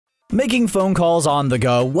Making phone calls on the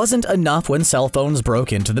go wasn't enough when cell phones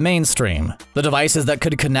broke into the mainstream. The devices that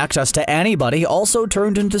could connect us to anybody also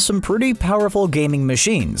turned into some pretty powerful gaming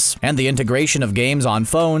machines, and the integration of games on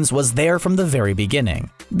phones was there from the very beginning.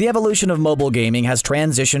 The evolution of mobile gaming has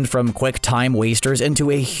transitioned from quick time wasters into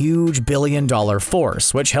a huge billion-dollar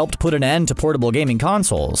force, which helped put an end to portable gaming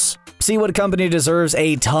consoles. See what company deserves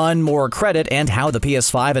a ton more credit and how the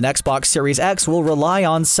PS5 and Xbox Series X will rely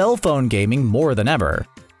on cell phone gaming more than ever.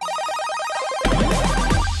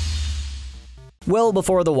 Well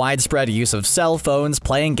before the widespread use of cell phones,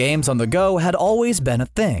 playing games on the go had always been a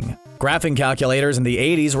thing. Graphing calculators in the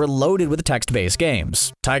 80s were loaded with text-based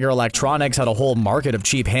games. Tiger Electronics had a whole market of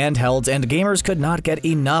cheap handhelds, and gamers could not get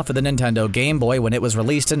enough of the Nintendo Game Boy when it was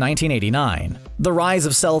released in 1989. The rise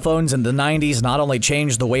of cell phones in the 90s not only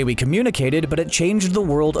changed the way we communicated, but it changed the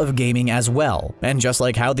world of gaming as well. And just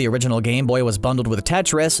like how the original Game Boy was bundled with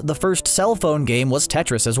Tetris, the first cell phone game was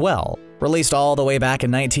Tetris as well. Released all the way back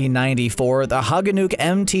in 1994, the Hagenuk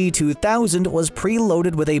MT-2000 was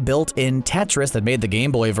preloaded with a built-in Tetris that made the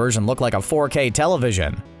Game Boy version look like a 4K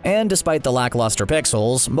television. And despite the lackluster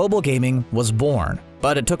pixels, mobile gaming was born.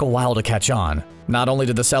 But it took a while to catch on. Not only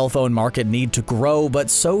did the cell phone market need to grow,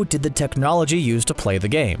 but so did the technology used to play the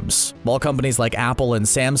games. While companies like Apple and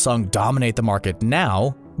Samsung dominate the market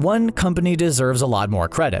now, one company deserves a lot more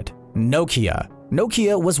credit: Nokia.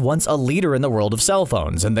 Nokia was once a leader in the world of cell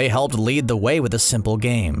phones, and they helped lead the way with a simple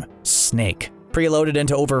game: Snake. Preloaded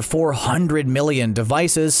into over 400 million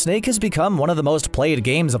devices, Snake has become one of the most played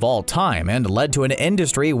games of all time and led to an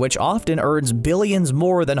industry which often earns billions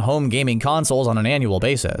more than home gaming consoles on an annual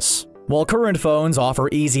basis. While current phones offer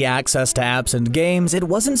easy access to apps and games, it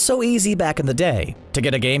wasn't so easy back in the day. To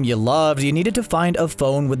get a game you loved, you needed to find a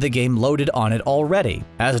phone with the game loaded on it already.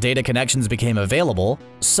 As data connections became available,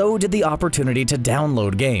 so did the opportunity to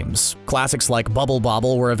download games. Classics like Bubble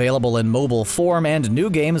Bobble were available in mobile form, and new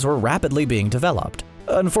games were rapidly being developed.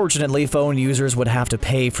 Unfortunately, phone users would have to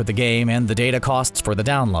pay for the game and the data costs for the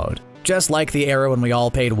download. Just like the era when we all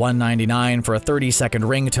paid $1.99 for a 30-second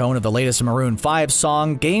ringtone of the latest Maroon 5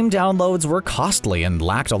 song, game downloads were costly and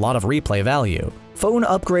lacked a lot of replay value. Phone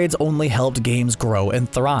upgrades only helped games grow and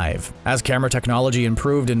thrive. As camera technology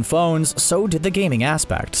improved in phones, so did the gaming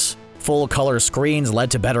aspects. Full-color screens led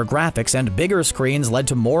to better graphics, and bigger screens led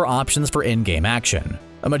to more options for in-game action.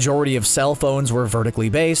 A majority of cell phones were vertically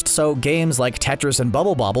based, so games like Tetris and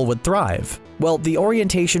Bubble Bobble would thrive. Well, the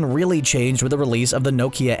orientation really changed with the release of the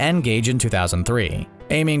Nokia N-Gage in 2003.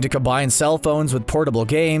 Aiming to combine cell phones with portable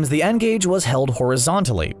games, the N-Gage was held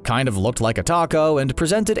horizontally, kind of looked like a taco, and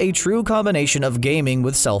presented a true combination of gaming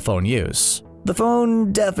with cell phone use. The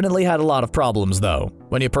phone definitely had a lot of problems though.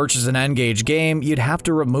 When you purchase an N-Gage game, you'd have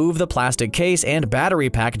to remove the plastic case and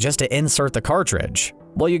battery pack just to insert the cartridge.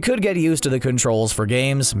 While you could get used to the controls for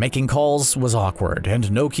games, making calls was awkward, and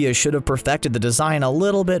Nokia should have perfected the design a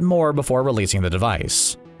little bit more before releasing the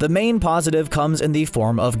device. The main positive comes in the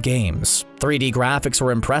form of games. 3D graphics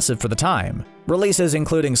were impressive for the time. Releases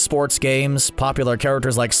including sports games, popular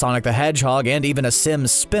characters like Sonic the Hedgehog, and even a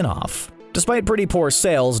Sims spin-off. Despite pretty poor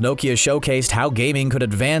sales, Nokia showcased how gaming could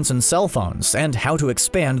advance in cell phones and how to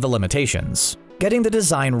expand the limitations. Getting the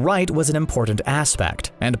design right was an important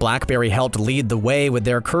aspect, and BlackBerry helped lead the way with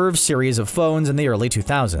their Curve series of phones in the early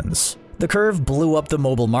 2000s. The Curve blew up the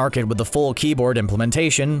mobile market with the full keyboard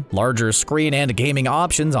implementation, larger screen, and gaming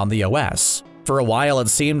options on the OS. For a while, it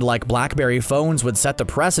seemed like BlackBerry phones would set the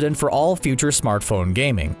precedent for all future smartphone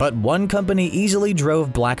gaming, but one company easily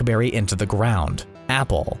drove BlackBerry into the ground: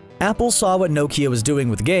 Apple. Apple saw what Nokia was doing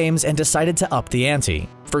with games and decided to up the ante.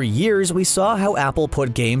 For years, we saw how Apple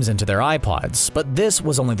put games into their iPods, but this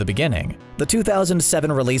was only the beginning. The 2007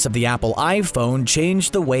 release of the Apple iPhone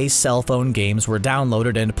changed the way cell phone games were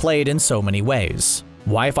downloaded and played in so many ways.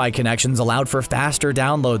 Wi-Fi connections allowed for faster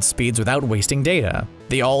download speeds without wasting data.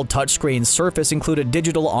 The all-touchscreen Surface included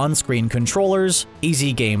digital on-screen controllers,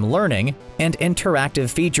 easy game learning, and interactive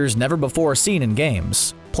features never before seen in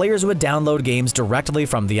games. Players would download games directly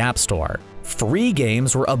from the App Store. Free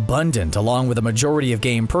games were abundant, along with a majority of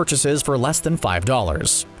game purchases for less than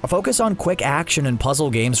 $5. A focus on quick action and puzzle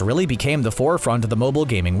games really became the forefront of the mobile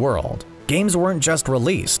gaming world. Games weren't just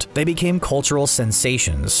released, they became cultural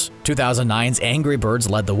sensations. 2009's Angry Birds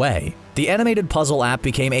led the way. The animated puzzle app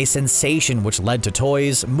became a sensation, which led to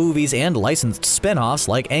toys, movies, and licensed spin-offs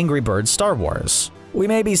like Angry Birds Star Wars. We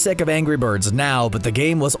may be sick of Angry Birds now, but the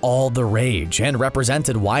game was all the rage and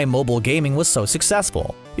represented why mobile gaming was so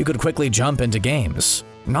successful. You could quickly jump into games.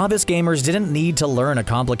 Novice gamers didn't need to learn a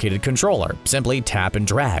complicated controller, simply tap and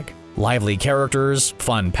drag. Lively characters,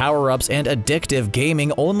 fun power-ups, and addictive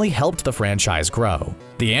gaming only helped the franchise grow.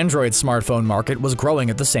 The Android smartphone market was growing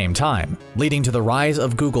at the same time, leading to the rise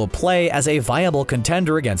of Google Play as a viable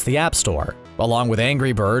contender against the App Store. Along with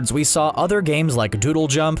Angry Birds, we saw other games like Doodle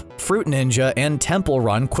Jump, Fruit Ninja, and Temple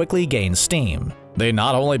Run quickly gain steam. They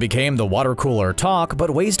not only became the water cooler talk, but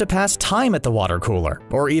ways to pass time at the water cooler,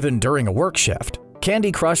 or even during a work shift.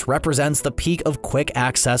 Candy Crush represents the peak of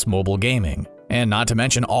quick-access mobile gaming. And not to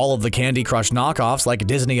mention all of the Candy Crush knockoffs like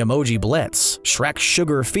Disney Emoji Blitz, Shrek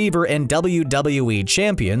Sugar Fever, and WWE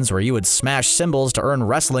Champions, where you would smash symbols to earn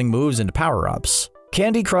wrestling moves and power-ups.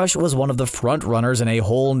 Candy Crush was one of the front-runners in a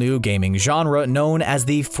whole new gaming genre known as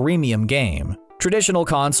the freemium game. Traditional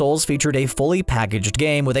consoles featured a fully packaged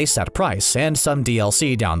game with a set price and some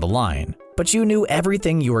DLC down the line. But you knew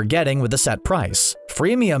everything you were getting with the set price.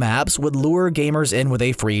 Freemium apps would lure gamers in with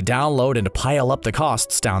a free download and pile up the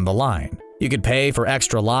costs down the line. You could pay for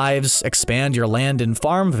extra lives, expand your land in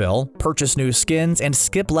Farmville, purchase new skins, and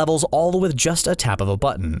skip levels all with just a tap of a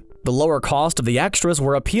button. The lower cost of the extras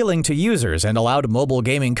were appealing to users and allowed mobile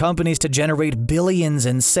gaming companies to generate billions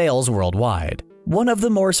in sales worldwide. One of the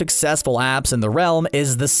more successful apps in the realm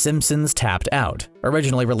is The Simpsons Tapped Out.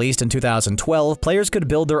 Originally released in 2012, players could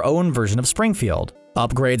build their own version of Springfield.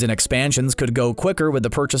 Upgrades and expansions could go quicker with the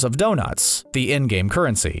purchase of donuts, the in-game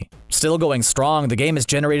currency. Still going strong, the game has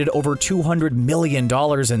generated over $200 million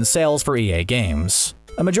in sales for EA Games.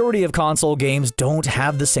 A majority of console games don't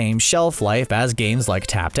have the same shelf life as games like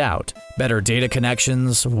Tapped Out. Better data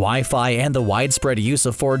connections, Wi-Fi, and the widespread use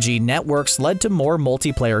of 4G networks led to more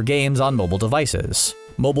multiplayer games on mobile devices.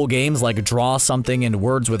 Mobile games like Draw Something and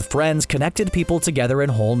Words with Friends connected people together in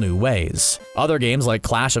whole new ways. Other games like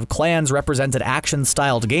Clash of Clans represented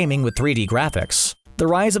action-styled gaming with 3D graphics. The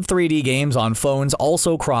rise of 3D games on phones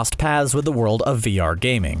also crossed paths with the world of VR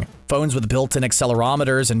gaming. Phones with built-in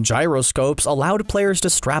accelerometers and gyroscopes allowed players to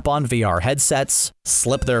strap on VR headsets,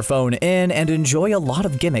 slip their phone in, and enjoy a lot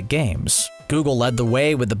of gimmick games. Google led the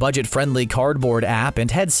way with the budget-friendly Cardboard app and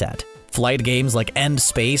headset. Flight games like End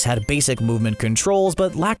Space had basic movement controls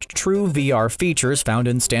but lacked true VR features found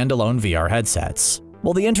in standalone VR headsets.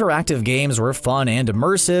 While the interactive games were fun and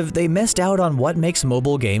immersive, they missed out on what makes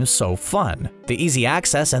mobile games so fun: the easy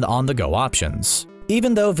access and on-the-go options.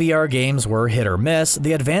 Even though VR games were hit or miss,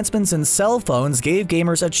 the advancements in cell phones gave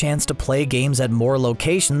gamers a chance to play games at more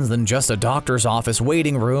locations than just a doctor's office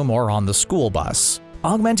waiting room or on the school bus.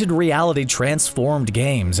 Augmented reality transformed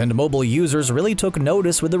games, and mobile users really took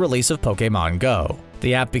notice with the release of Pokémon Go.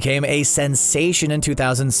 The app became a sensation in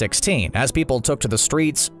 2016 as people took to the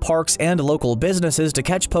streets, parks, and local businesses to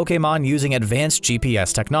catch Pokémon using advanced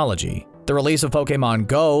GPS technology. The release of Pokémon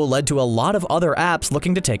Go led to a lot of other apps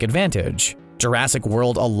looking to take advantage. Jurassic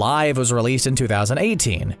World Alive was released in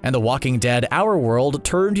 2018, and The Walking Dead Our World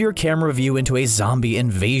turned your camera view into a zombie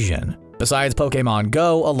invasion. Besides Pokémon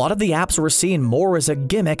Go, a lot of the apps were seen more as a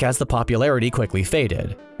gimmick as the popularity quickly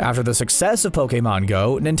faded. After the success of Pokémon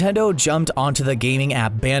Go, Nintendo jumped onto the gaming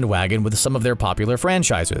app bandwagon with some of their popular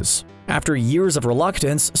franchises. After years of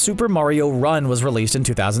reluctance, Super Mario Run was released in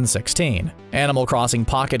 2016, Animal Crossing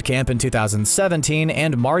Pocket Camp in 2017,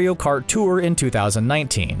 and Mario Kart Tour in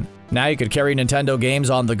 2019. Now you could carry Nintendo games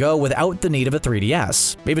on the go without the need of a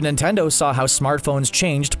 3DS. Even Nintendo saw how smartphones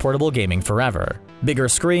changed portable gaming forever. Bigger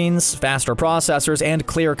screens, faster processors, and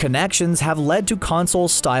clear connections have led to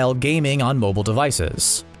console-style gaming on mobile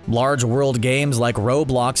devices. Large world games like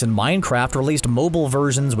Roblox and Minecraft released mobile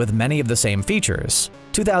versions with many of the same features.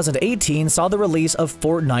 2018 saw the release of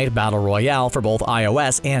Fortnite Battle Royale for both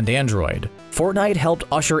iOS and Android. Fortnite helped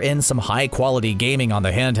usher in some high-quality gaming on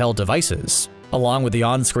the handheld devices. Along with the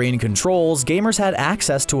on-screen controls, gamers had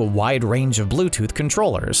access to a wide range of Bluetooth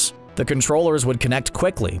controllers. The controllers would connect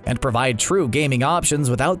quickly and provide true gaming options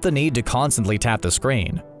without the need to constantly tap the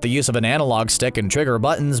screen. The use of an analog stick and trigger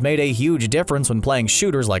buttons made a huge difference when playing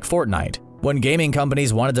shooters like Fortnite. When gaming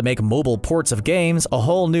companies wanted to make mobile ports of games, a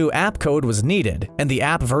whole new app code was needed, and the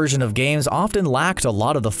app version of games often lacked a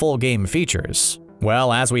lot of the full game features.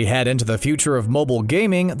 Well, as we head into the future of mobile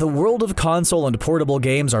gaming, the world of console and portable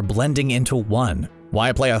games are blending into one.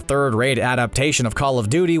 Why play a third-rate adaptation of Call of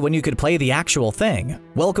Duty when you could play the actual thing?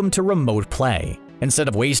 Welcome to Remote Play. Instead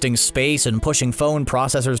of wasting space and pushing phone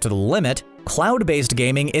processors to the limit, cloud-based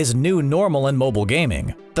gaming is new normal in mobile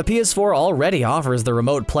gaming. The PS4 already offers the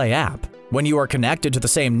Remote Play app. When you are connected to the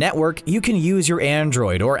same network, you can use your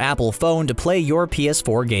Android or Apple phone to play your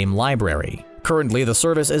PS4 game library. Currently, the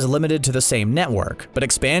service is limited to the same network, but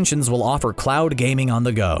expansions will offer cloud gaming on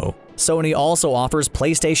the go. Sony also offers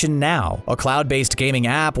PlayStation Now, a cloud-based gaming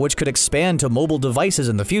app which could expand to mobile devices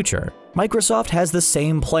in the future. Microsoft has the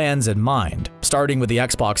same plans in mind, starting with the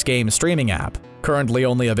Xbox Game streaming app. Currently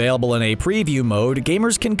only available in a preview mode,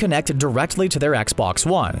 gamers can connect directly to their Xbox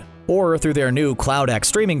One, or through their new Cloud X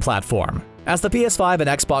streaming platform. As the PS5 and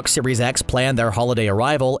Xbox Series X plan their holiday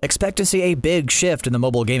arrival, expect to see a big shift in the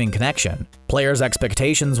mobile gaming connection. Players'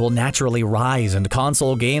 expectations will naturally rise and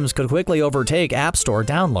console games could quickly overtake App Store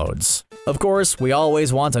downloads. Of course, we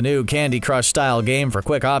always want a new Candy Crush-style game for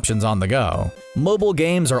quick options on the go. Mobile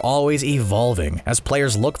games are always evolving as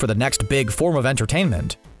players look for the next big form of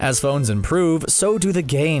entertainment. As phones improve, so do the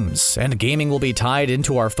games, and gaming will be tied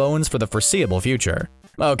into our phones for the foreseeable future.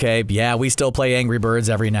 Okay, yeah, we still play Angry Birds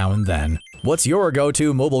every now and then. What's your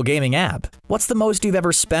go-to mobile gaming app? What's the most you've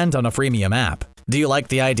ever spent on a freemium app? Do you like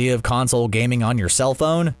the idea of console gaming on your cell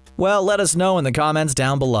phone? Well, let us know in the comments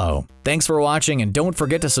down below. Thanks for watching, and don't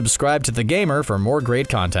forget to subscribe to The Gamer for more great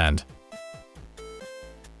content.